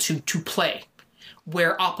travel to play,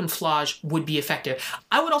 where Alpenflage would be effective.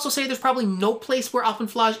 I would also say there's probably no place where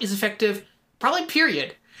Alpenflage is effective, probably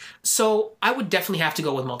period. So I would definitely have to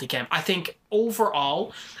go with multicam. I think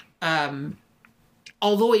overall,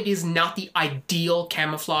 although it is not the ideal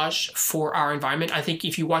camouflage for our environment, I think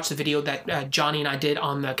if you watch the video that Johnny and I did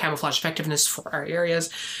on the camouflage effectiveness for our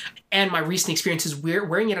areas, and my recent experiences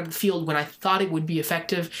wearing it out of the field when I thought it would be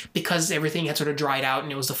effective because everything had sort of dried out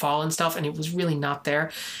and it was the fall and stuff, and it was really not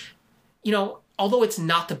there. You know, although it's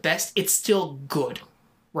not the best, it's still good,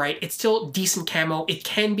 right? It's still decent camo. It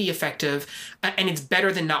can be effective, and it's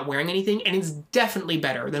better than not wearing anything, and it's definitely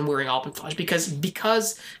better than wearing Alpenflage because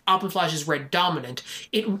Alpenflage is red dominant,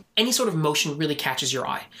 any sort of motion really catches your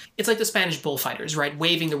eye. It's like the Spanish bullfighters, right?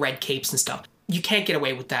 Waving the red capes and stuff. You can't get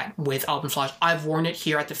away with that with Alpenflage. I've worn it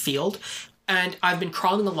here at the field, and I've been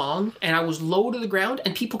crawling along, and I was low to the ground,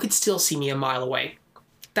 and people could still see me a mile away.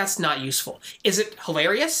 That's not useful. Is it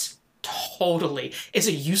hilarious? Totally. Is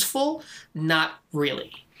it useful? Not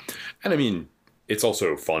really. And I mean, it's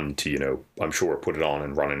also fun to, you know, I'm sure put it on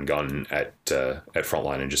and run and gun at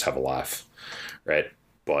Frontline and just have a laugh, right?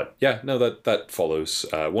 But yeah, no, that follows.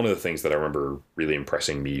 One of the things that I remember really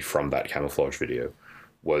impressing me from that camouflage video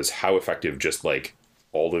was how effective just like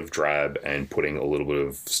olive drab and putting a little bit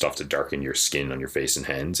of stuff to darken your skin on your face and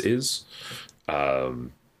hands is.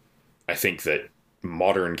 I think that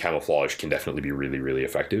modern camouflage can definitely be really, really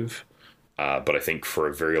effective. But I think for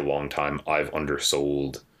a very long time, I've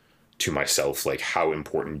undersold to myself like how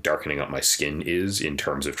important darkening up my skin is in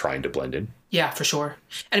terms of trying to blend in. Yeah, for sure.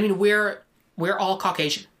 And I mean, we're all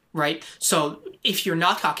Caucasian, right? So if you're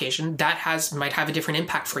not Caucasian, that might have a different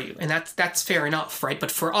impact for you, and that's fair enough, right? But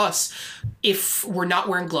for us, if we're not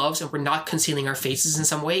wearing gloves and we're not concealing our faces in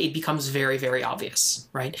some way, it becomes very, very obvious,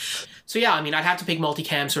 right? So yeah, I mean, I'd have to pick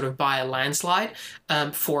multicam sort of by a landslide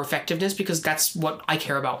for effectiveness because that's what I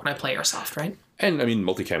care about when I play Airsoft, right? And I mean,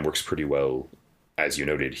 multicam works pretty well, as you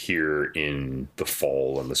noted, here in the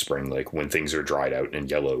fall and the spring. Like when things are dried out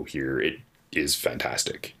and yellow here, it is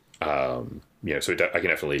fantastic. You know, so I can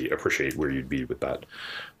definitely appreciate where you'd be with that.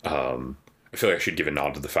 I feel like I should give a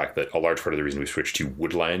nod to the fact that a large part of the reason we switched to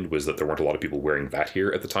Woodland was that there weren't a lot of people wearing that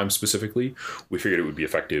here at the time specifically. We figured it would be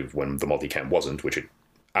effective when the multicam wasn't, which it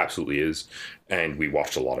absolutely is. And we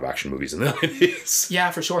watched a lot of action movies in the 90s.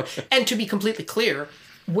 Yeah, for sure. And to be completely clear,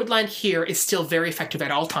 Woodland here is still very effective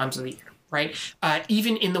at all times of the year, right?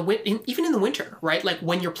 Even in the winter, right? Like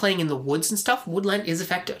when you're playing in the woods and stuff, Woodland is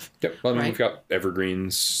effective. Yep. Well, I mean, right? We've got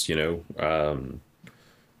evergreens, you know.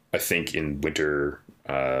 I think in winter,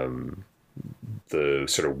 the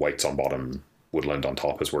sort of whites on bottom, Woodland on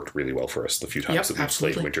top has worked really well for us the few times that we've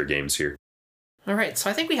played winter games here. All right. So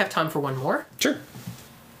I think we have time for one more. Sure.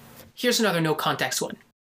 Here's another no context one.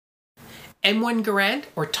 M1 Garand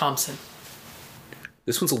or Thompson?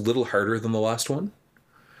 This one's a little harder than the last one,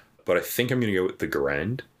 but I think I'm going to go with the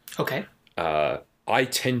Garand. Okay. I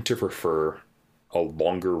tend to prefer a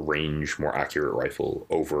longer range, more accurate rifle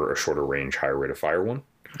over a shorter range, higher rate of fire one.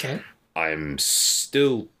 Okay. I'm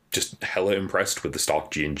still just hella impressed with the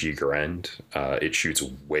stock G&G Garand. It shoots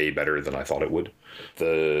way better than I thought it would.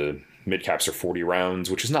 The mid-caps are 40 rounds,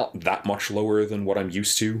 which is not that much lower than what I'm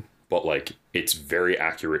used to, but like it's very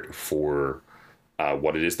accurate for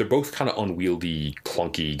what it is. They're both kind of unwieldy,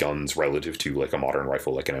 clunky guns relative to like a modern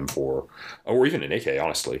rifle like an M4 or even an AK,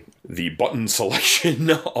 honestly. The button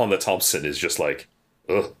selection on the Thompson is just like,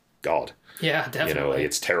 ugh, God. Yeah, definitely. You know, like,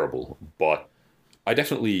 it's terrible. But I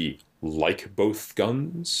definitely like both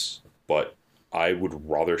guns, but I would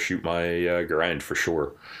rather shoot my Garand for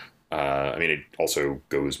sure. I mean, it also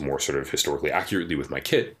goes more sort of historically accurately with my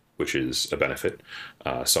kit, which is a benefit.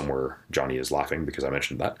 Somewhere Johnny is laughing because I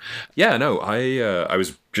mentioned that. Yeah, no, I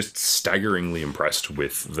was just staggeringly impressed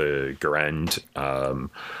with the Garand.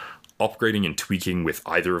 Upgrading and tweaking with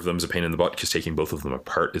either of them is a pain in the butt because taking both of them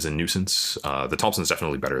apart is a nuisance. The Thompson's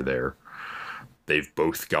definitely better there. They've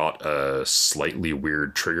both got a slightly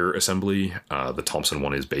weird trigger assembly. The Thompson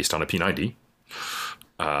one is based on a P90,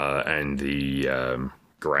 and the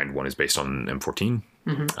Garand one is based on M14.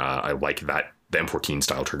 Mm-hmm. I like that. The M14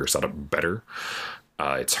 style trigger setup better.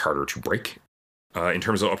 It's harder to break. In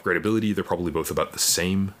terms of upgradability, they're probably both about the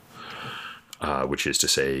same, which is to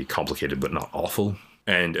say complicated but not awful.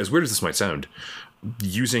 And as weird as this might sound,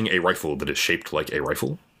 using a rifle that is shaped like a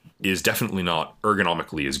rifle is definitely not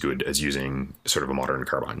ergonomically as good as using sort of a modern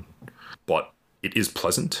carbine. But it is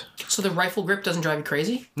pleasant. So the rifle grip doesn't drive you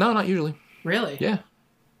crazy? No, not usually. Really? Yeah.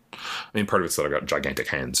 I mean, part of it's that I've got gigantic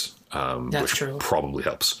hands, That's which true. probably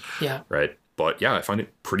helps. Yeah. Right? But yeah, I find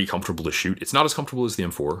it pretty comfortable to shoot. It's not as comfortable as the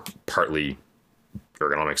M4, partly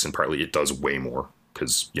ergonomics and partly it does weigh more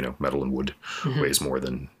because, metal and wood weighs more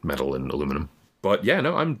than metal and aluminum. But yeah,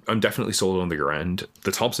 no, I'm definitely sold on the Garand.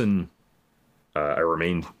 The Thompson, I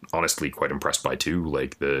remain honestly quite impressed by too.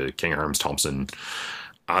 Like the King Arms Thompson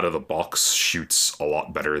out of the box shoots a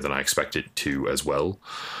lot better than I expect it to as well.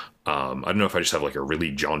 I don't know if I just have like a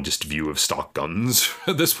really jaundiced view of stock guns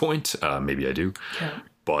at this point. Maybe I do. Yeah.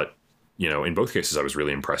 But, in both cases, I was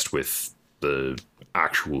really impressed with the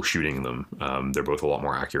actual shooting them. They're both a lot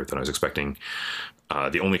more accurate than I was expecting.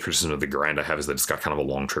 The only criticism of the Garand I have is that it's got kind of a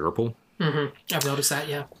long trigger pull. Mm-hmm. I've noticed that,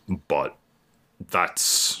 yeah. But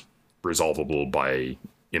that's resolvable by,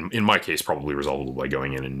 in my case, probably resolvable by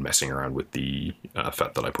going in and messing around with the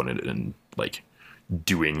FET that I put in it and like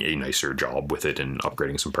doing a nicer job with it and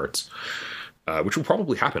upgrading some parts, which will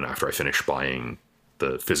probably happen after I finish buying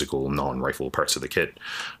the physical non-rifle parts of the kit.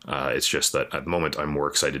 It's just that at the moment I'm more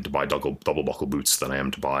excited to buy double buckle boots than I am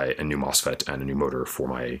to buy a new MOSFET and a new motor for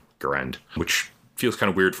my Garand, which feels kind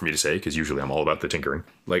of weird for me to say because usually I'm all about the tinkering.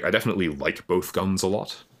 Like, I definitely like both guns a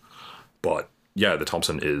lot, but yeah, the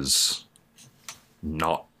Thompson is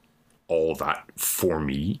not all that for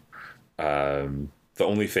me. The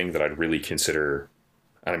only thing that I'd really consider,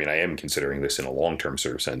 and I mean I am considering this in a long-term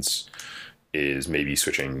sort of sense, is maybe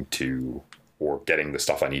switching to or getting the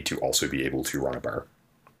stuff I need to also be able to run a bar.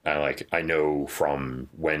 And I know from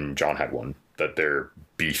when John had one that they're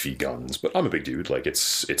beefy guns, but I'm a big dude. Like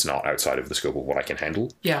it's not outside of the scope of what I can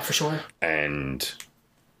handle. Yeah, for sure. And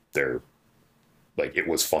they're like, it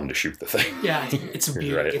was fun to shoot the thing. Yeah, it's a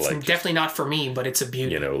beauty. Right? It's definitely not for me, but it's a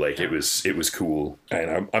beauty. It was cool.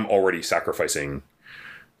 And I'm already sacrificing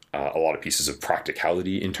a lot of pieces of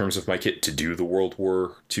practicality in terms of my kit to do the World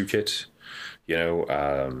War II kit.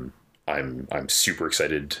 I'm super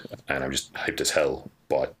excited and I'm just hyped as hell,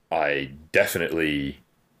 but I definitely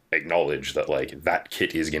acknowledge that like that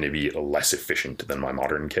kit is going to be less efficient than my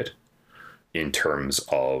modern kit in terms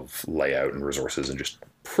of layout and resources and just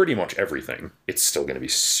pretty much everything. It's still going to be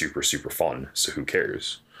super, super fun. So who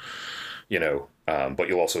cares? But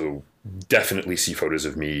you'll also definitely see photos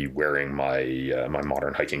of me wearing my my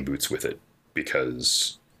modern hiking boots with it,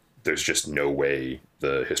 because there's just no way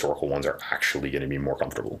the historical ones are actually going to be more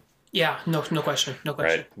comfortable. Yeah, no question.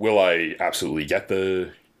 Right? Will I absolutely get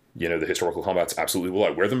the historical combats? Absolutely. Will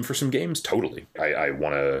I wear them for some games? Totally. I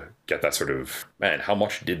want to get that sort of, man, how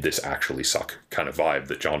much did this actually suck kind of vibe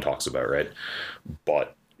that John talks about, right?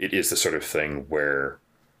 But it is the sort of thing where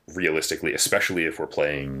realistically, especially if we're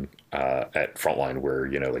playing at Frontline where,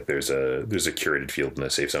 there's a curated field in the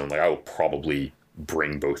safe zone, I will probably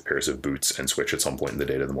bring both pairs of boots and switch at some point in the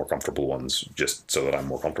day to the more comfortable ones just so that I'm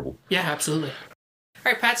more comfortable. Yeah, absolutely.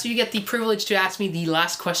 All right, Pat, so you get the privilege to ask me the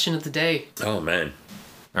last question of the day. Oh, man.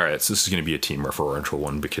 All right, so this is going to be a team referential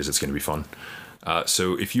one because it's going to be fun.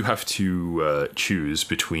 So if you have to choose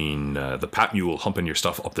between the Pat Mule humping your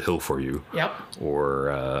stuff up the hill for you, yep,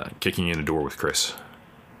 or kicking in a door with Chris.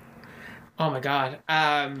 Oh, my God.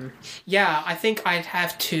 Yeah, I think I'd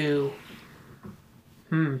have to...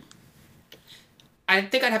 I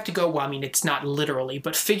think I'd have to go, well, I mean, it's not literally,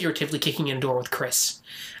 but figuratively kicking in a door with Chris.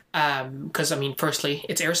 Because, I mean, firstly,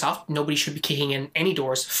 it's airsoft. Nobody should be kicking in any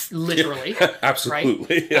doors, literally.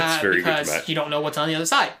 Absolutely. Right? That's very good, because you don't know what's on the other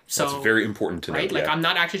side. So that's very important to know. Right? I'm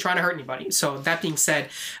not actually trying to hurt anybody. So that being said,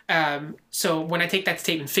 so when I take that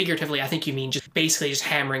statement figuratively, I think you mean just basically just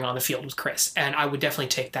hammering on the field with Chris. And I would definitely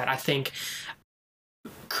take that. I think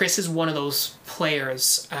Chris is one of those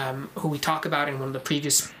players who we talk about in one of the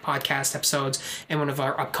previous podcast episodes and one of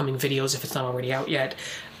our upcoming videos, if it's not already out yet,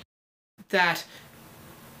 that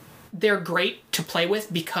they're great to play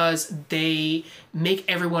with because they make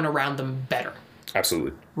everyone around them better.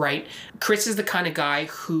 Absolutely. Right? Chris is the kind of guy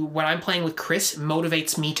who, when I'm playing with Chris,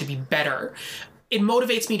 motivates me to be better. It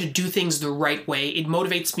motivates me to do things the right way. It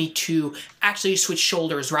motivates me to actually switch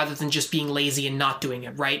shoulders rather than just being lazy and not doing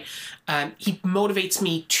it, right? He motivates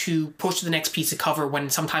me to push to the next piece of cover when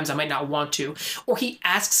sometimes I might not want to. Or he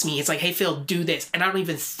asks me, it's like, hey, Phil, do this. And I don't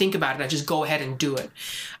even think about it. I just go ahead and do it.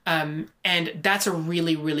 And that's a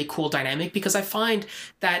really, really cool dynamic because I find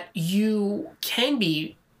that you can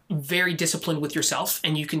be very disciplined with yourself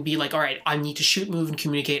and you can be like, all right, I need to shoot, move, and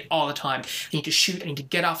communicate all the time. I need to shoot, I need to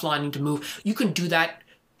get offline, I need to move. You can do that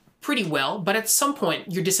pretty well, but at some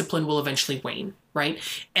point your discipline will eventually wane, right?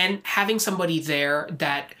 And having somebody there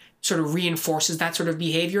that sort of reinforces that sort of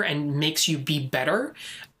behavior and makes you be better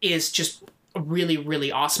is just really,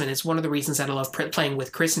 really awesome. And it's one of the reasons that I love playing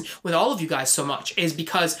with Chris and with all of you guys so much, is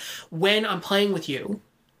because when I'm playing with you,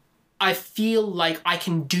 I feel like I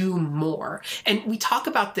can do more. And we talked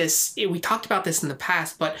about this in the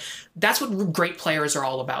past, but that's what great players are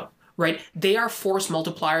all about, right? They are force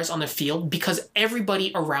multipliers on the field because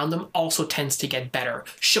everybody around them also tends to get better,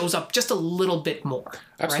 shows up just a little bit more.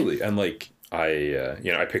 Absolutely. Right? And like,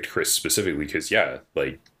 I picked Chris specifically because,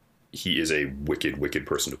 like, he is a wicked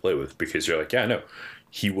person to play with, because you're like, yeah, no,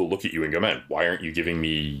 he will look at you and go, man, why aren't you giving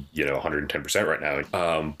me, 110% right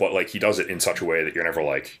now? But like, he does it in such a way that you're never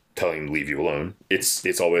like telling him to leave you alone.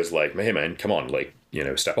 It's always like, hey man, come on, like,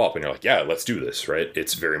 step up. And you're like, yeah, let's do this. Right.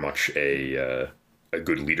 It's very much a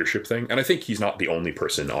good leadership thing. And I think he's not the only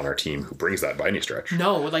person on our team who brings that by any stretch.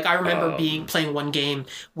 No, like I remember playing one game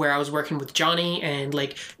where I was working with Johnny, and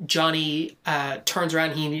like Johnny turns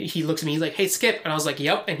around, he looks at me, he's like, hey Skip, and I was like,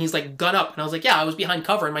 yep, and he's like, gun up, and I was like, yeah, I was behind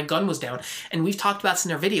cover and my gun was down. And we've talked about this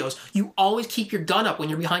in our videos, you always keep your gun up when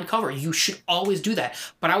you're behind cover, you should always do that.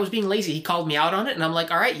 But I was being lazy, he called me out on it, and I'm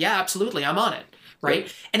like, all right, yeah, absolutely, I'm on it. Right?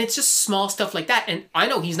 Yep. And it's just small stuff like that. And I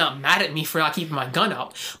know he's not mad at me for not keeping my gun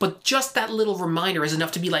up, but just that little reminder is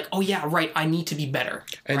enough to be like, oh yeah, right, I need to be better.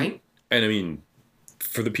 Right? And I mean,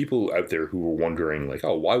 for the people out there who are wondering like,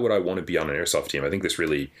 oh, why would I want to be on an airsoft team? I think this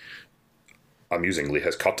really amusingly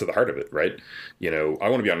has cut to the heart of it, right? I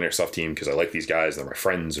want to be on an airsoft team because I like these guys, they're my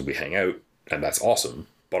friends and we hang out, and that's awesome.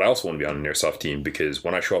 But I also want to be on an airsoft team because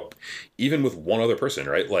when I show up, even with one other person,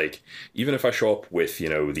 right? Like, even if I show up with,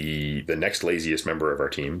 the next laziest member of our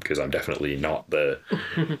team, because I'm definitely not the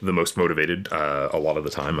most motivated a lot of the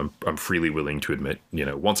time. I'm freely willing to admit,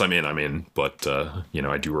 once I'm in. But,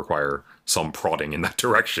 I do require some prodding in that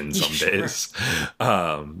direction some days.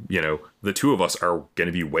 The two of us are going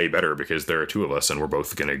to be way better because there are two of us and we're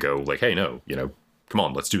both going to go like, hey, no, come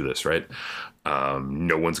on, let's do this, right?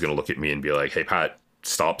 No one's going to look at me and be like, hey, Pat,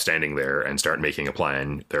 stop standing there and start making a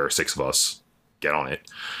plan. There are 6 of us. Get on it.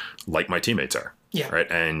 Like my teammates are. Yeah. Right.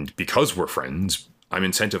 And because we're friends, I'm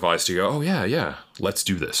incentivized to go, oh, yeah, let's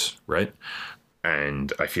do this. Right.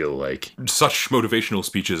 And I feel like such motivational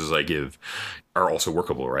speeches as I give are also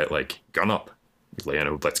workable. Right. Like, gun up.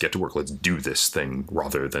 Let's get to work. Let's do this thing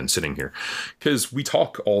rather than sitting here. Because we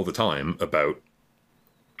talk all the time about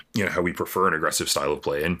how we prefer an aggressive style of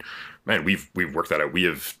play. And man, we've worked that out. We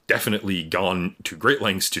have definitely gone to great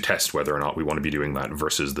lengths to test whether or not we want to be doing that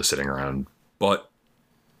versus the sitting around. But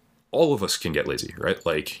all of us can get lazy, right?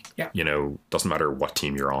 Like, yeah. Doesn't matter what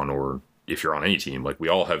team you're on or if you're on any team. Like, we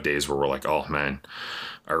all have days where we're like, oh man,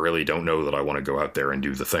 I really don't know that I want to go out there and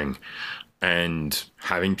do the thing. And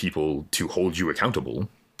having people to hold you accountable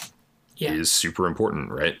is super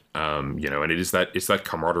important, right? And it's that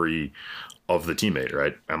camaraderie of the teammate,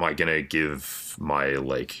 right? Am I gonna give my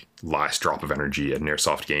like last drop of energy at an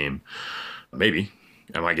airsoft game? Maybe.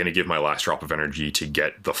 Am I gonna give my last drop of energy to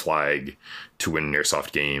get the flag to win an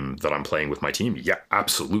airsoft game that I'm playing with my team? Yeah,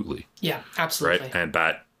 absolutely. Yeah, absolutely. Right, and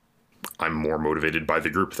that I'm more motivated by the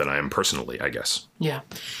group than I am personally, I guess. Yeah,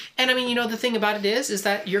 and I mean, the thing about it is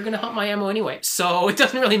that you're gonna hunt my ammo anyway, so it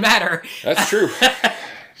doesn't really matter. That's true.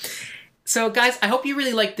 So guys, I hope you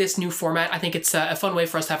really like this new format. I think it's a fun way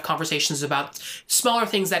for us to have conversations about smaller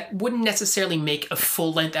things that wouldn't necessarily make a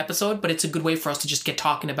full-length episode, but it's a good way for us to just get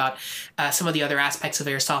talking about some of the other aspects of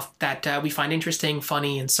airsoft that we find interesting,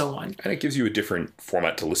 funny, and so on. And it gives you a different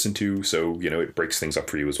format to listen to, so, it breaks things up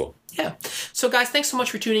for you as well. Yeah. So guys, thanks so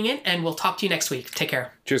much for tuning in, and we'll talk to you next week. Take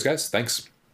care. Cheers, guys. Thanks.